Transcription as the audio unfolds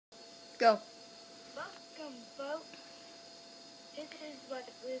Go. Welcome, folks. This is what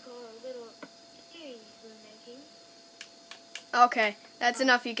we call a little series we're making. Okay, that's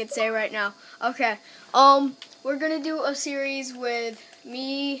enough you could say right now. Okay, we're gonna do a series with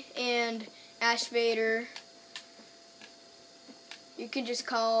me and Ashvader. You can just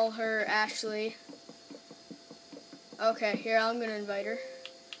call her Ashley. Okay, here, I'm gonna invite her.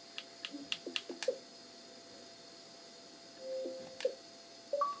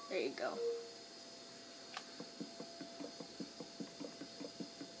 There you go.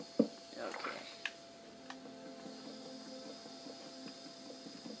 Okay.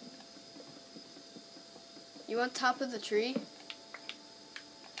 You want top of the tree?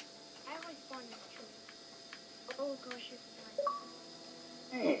 I always spawn in the tree. Oh gosh, it's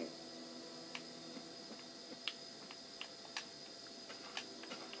fine.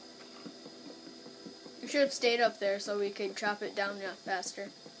 You should have stayed up there so we could chop it down faster.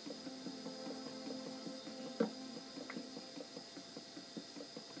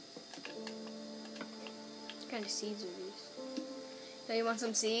 What kind of seeds are these? Now you want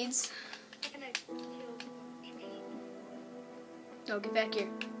some seeds? I'm gonna kill the tree. No, get back here.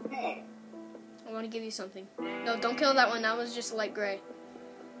 I want to give you something. No, don't kill that one. That was just light gray.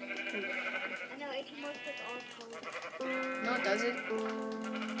 I know, it can work with all colors. No, it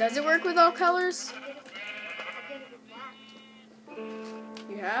doesn't. Does it work with all colors? I did it with black.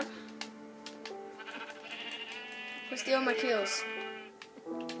 You have? Quit stealing my kills.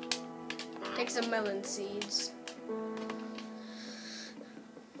 Take some melon seeds.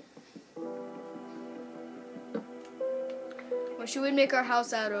 What should we make our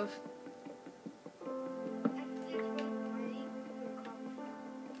house out of?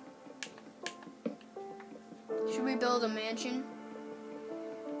 Should we build a mansion?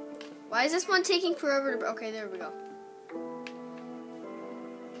 Why is this one taking forever to... Okay, there we go.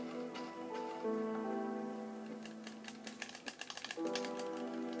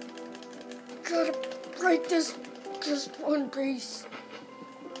 Gotta break this just one piece.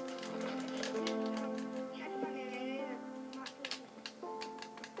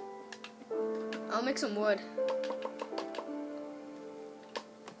 I'll make some wood.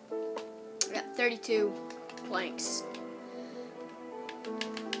 I got 32 planks.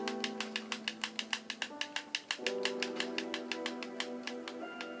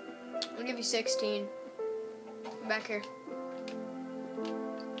 I'll give you 16. Come back here.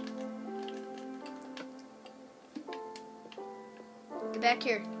 Get back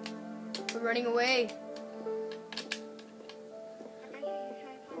here. We're running away.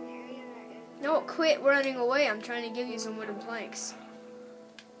 No, quit running away. I'm trying to give you some wooden planks.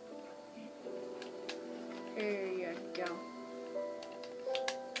 Here you go.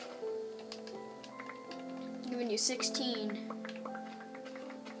 I'm giving you 16.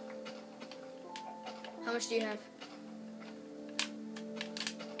 How much do you have?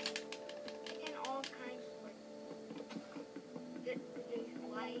 And all kinds of there's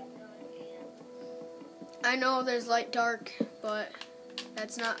light, and I know there's light, dark, but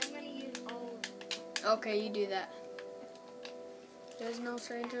that's not... I'm gonna use all of them. Okay, you do that. There's no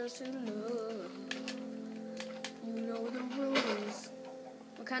strangers to love. You know the rules.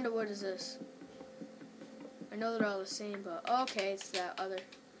 What kind of wood is this? I know they're all the same, but okay, it's that other.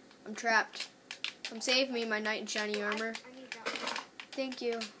 I'm trapped. Come save me, my knight in shiny armor. I need that one. Thank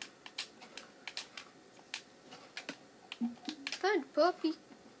you. Fun puppy.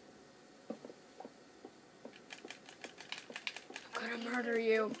 I'm gonna murder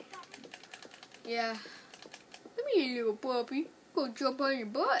you. Yeah. Come here, little puppy. Go jump on your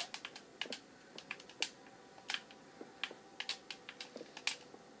butt.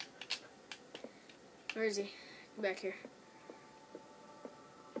 Where is he? Get back here.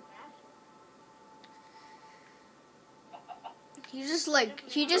 He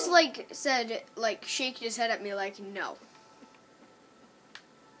just said, shake his head at me like, no.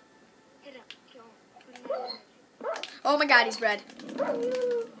 Hit him. Kill him. Put him in the Oh my god, he's red. He's dead.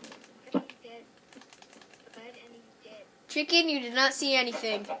 Red and he's dead. Chicken, you did not see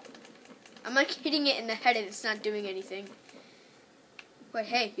anything. I'm like hitting it in the head and it's not doing anything. Wait,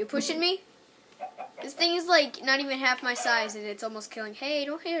 hey, you pushing me? This thing is like not even half my size and it's almost killing. Hey,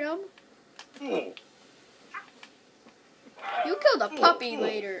 don't hit him. You killed a puppy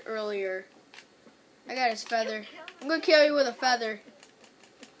earlier. I got his feather. I'm gonna kill you with a feather.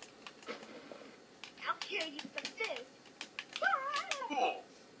 I'll kill you with this.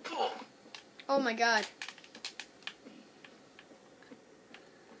 Oh my god.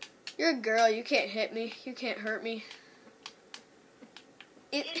 You're a girl, you can't hit me. You can't hurt me.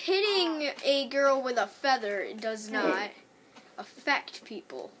 Hitting a girl with a feather does not affect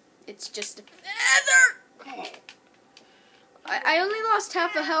people. It's just a feather. I only lost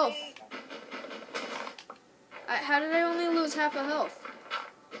half a health. How did I only lose half a health?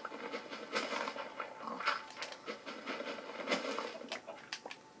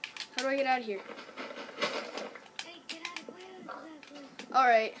 How do I get out of here? Hey, get out of where?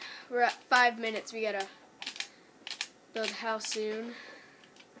 Alright, we're at 5 minutes. We gotta build a house soon.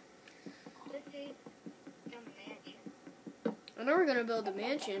 This is the mansion. I know we're gonna build a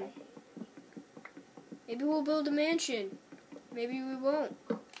mansion. Maybe we'll build a mansion. Maybe we won't.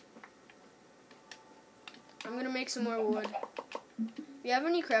 I'm gonna make some more wood. Do you have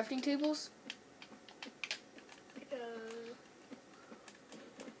any crafting tables?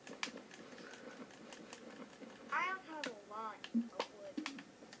 I also have a lot of wood.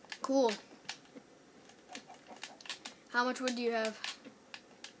 Cool. How much wood do you have?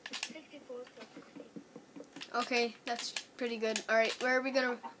 64 plus 60. Okay, that's pretty good. Alright, where are we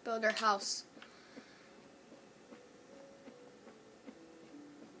gonna build our house?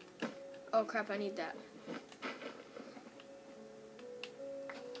 Oh crap, I need that.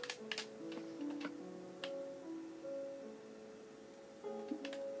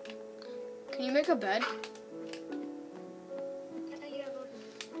 Can you make a bed?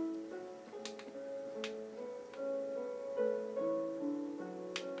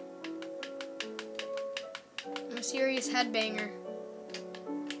 I'm a serious headbanger.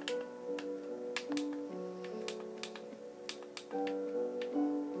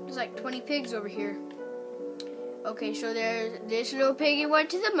 There's like 20 pigs over here. Okay, so this little piggy went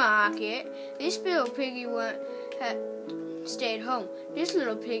to the market. This little piggy stayed home. This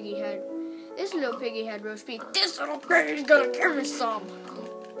little piggy had roast beef. This little piggy's gonna give me some.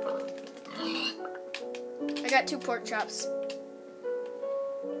 I got 2 pork chops.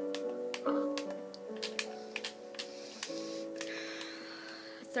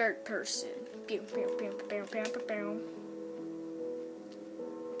 Third person.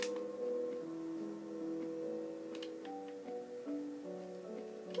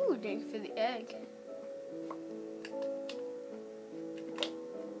 Ooh, thanks for the egg.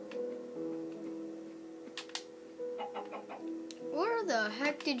 Where the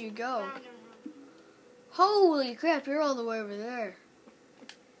heck did you go? Holy crap, you're all the way over there.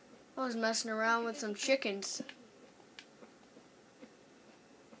 I was messing around with some chickens.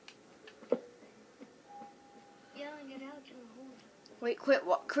 Wait, quit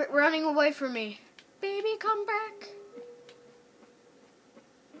running away from me. Baby, come back.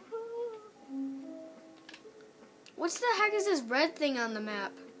 What's the heck is this red thing on the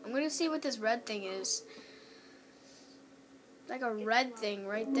map? I'm gonna see what this red thing is. Like a red thing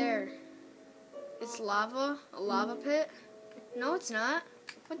right there. It's lava? A lava pit? No, it's not.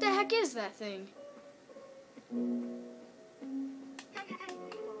 What the heck is that thing?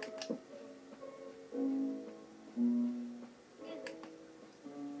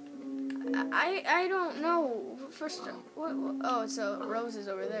 I don't know. First, what? Oh, it's roses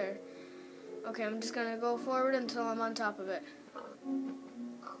over there. Okay, I'm just gonna go forward until I'm on top of it.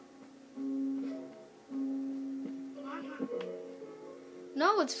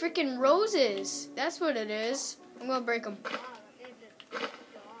 No, it's freaking roses. That's what it is. I'm gonna break them.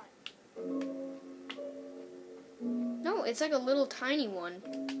 No, it's like a little tiny one.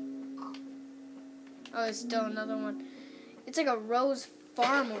 Oh, it's still another one. It's like a rose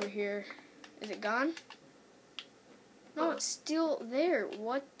farm over here. Is it gone? No, it's still there.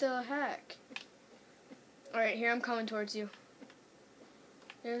 What the heck? Alright, here I'm coming towards you.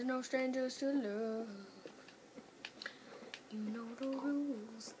 There's no strangers to love. You know the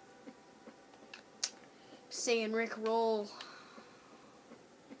rules. Saying Rick roll.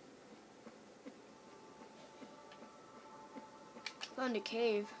 Found a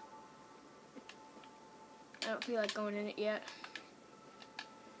cave. I don't feel like going in it yet.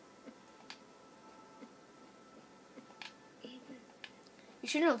 You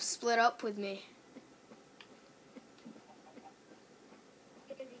shouldn't have split up with me.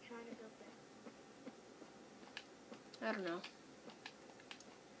 I don't know.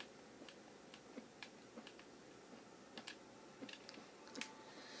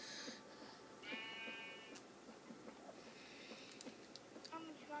 How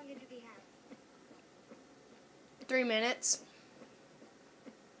much longer do we have? 3 minutes.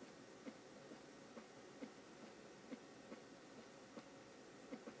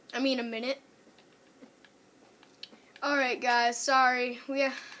 I mean a minute. Alright guys, sorry.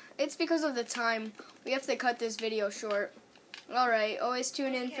 It's because of the time. We have to cut this video short. Alright, always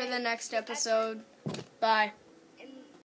tune in for the next episode. Bye.